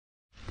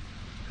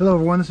Hello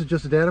everyone, this is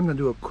Just a Dad. I'm going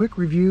to do a quick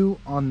review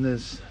on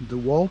this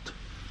DEWALT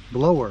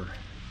blower.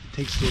 It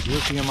takes those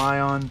lithium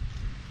ion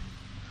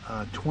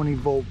 20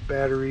 volt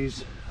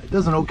batteries. It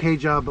does an okay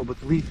job, but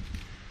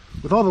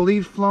with all the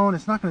leaves flowing,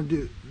 it's not going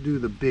to do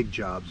the big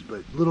jobs,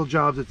 but little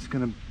jobs it's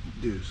going to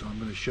do. So I'm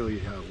going to show you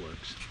how it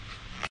works.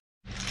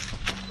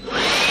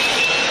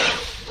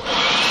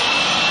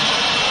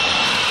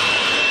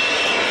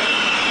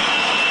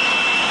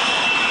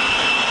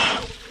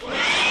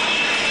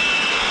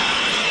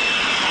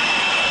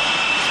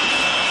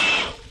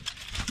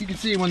 You can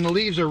see when the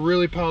leaves are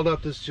really piled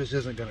up, this just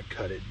isn't going to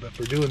cut it. But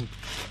for doing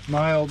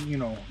mild,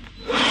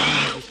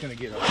 it's going to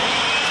get up.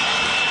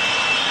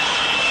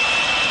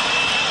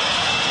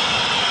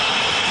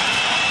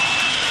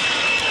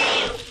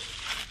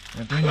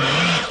 And doing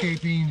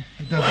landscaping,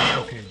 it does an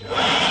okay job.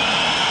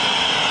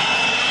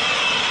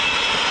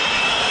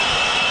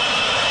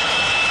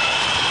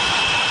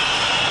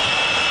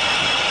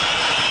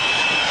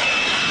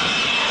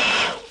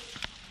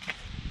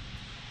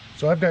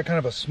 So I've got kind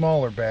of a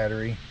smaller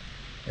battery,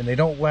 and they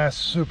don't last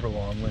super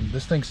long. When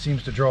this thing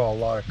seems to draw a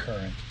lot of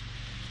current.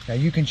 Now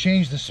you can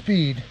change the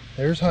speed.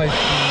 There's high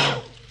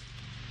speed,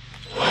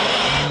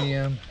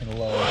 medium, and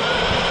low.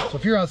 So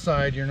if you're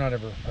outside, you're not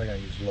ever probably gonna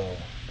use low.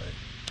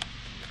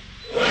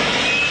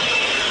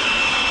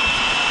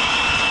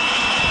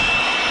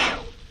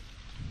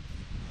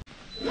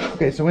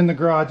 Okay, so in the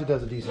garage it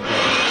does a decent job.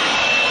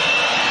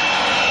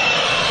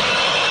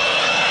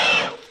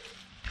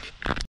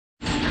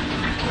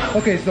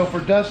 Okay, so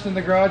for dust in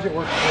the garage it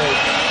works great.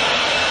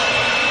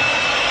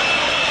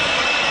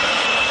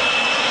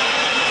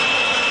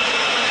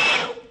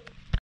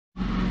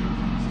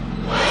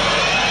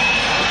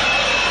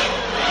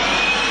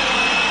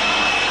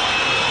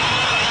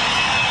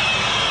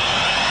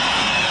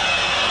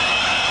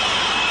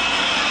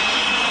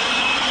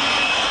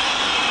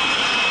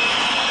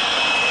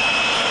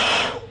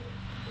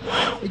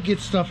 It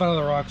gets stuff out of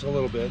the rocks a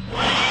little bit.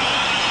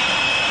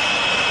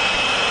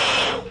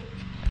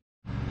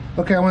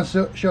 Okay, I want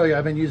to show you,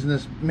 I've been using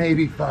this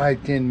maybe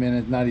 5-10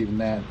 minutes, not even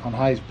that, on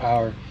highest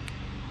power,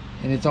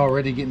 and it's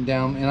already getting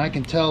down, and I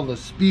can tell the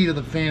speed of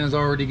the fan is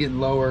already getting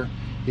lower.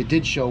 It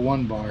did show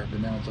 1 bar,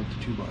 but now it's up to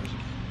 2 bars again.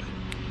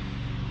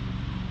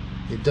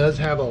 It does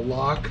have a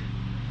lock,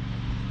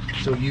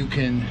 so you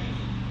can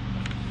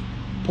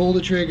pull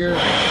the trigger.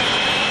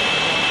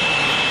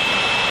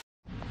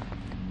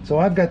 So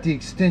I've got the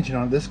extension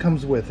on it. This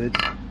comes with it,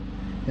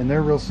 and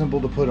they're real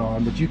simple to put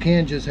on, but you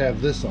can just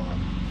have this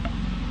on.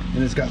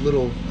 And it's got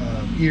little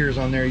ears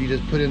on there. You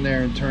just put in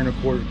there and turn a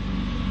quarter,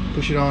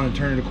 push it on and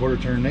turn it a quarter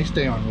turn. They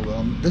stay on real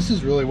well. This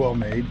is really well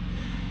made.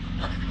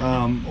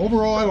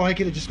 Overall, I like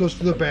it. It just goes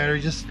through the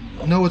battery. Just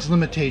know its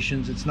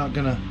limitations. It's not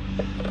gonna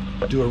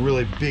do a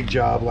really big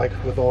job like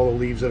with all the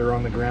leaves that are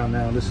on the ground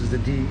now. This is the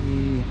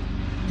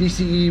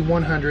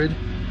DCE100.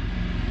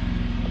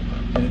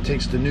 And it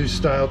takes the new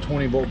style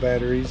 20 volt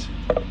batteries.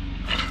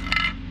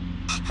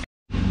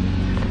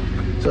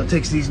 So it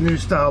takes these new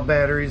style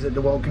batteries that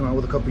DEWALT came out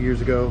with a couple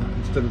years ago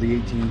instead of the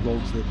 18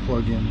 volts that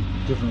plug in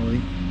differently,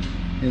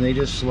 and they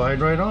just slide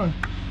right on.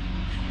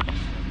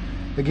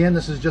 Again,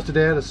 this is Just a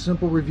Dad, a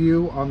simple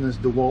review on this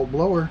DEWALT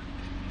blower.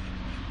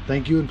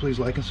 Thank you, and please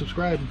like and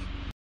subscribe.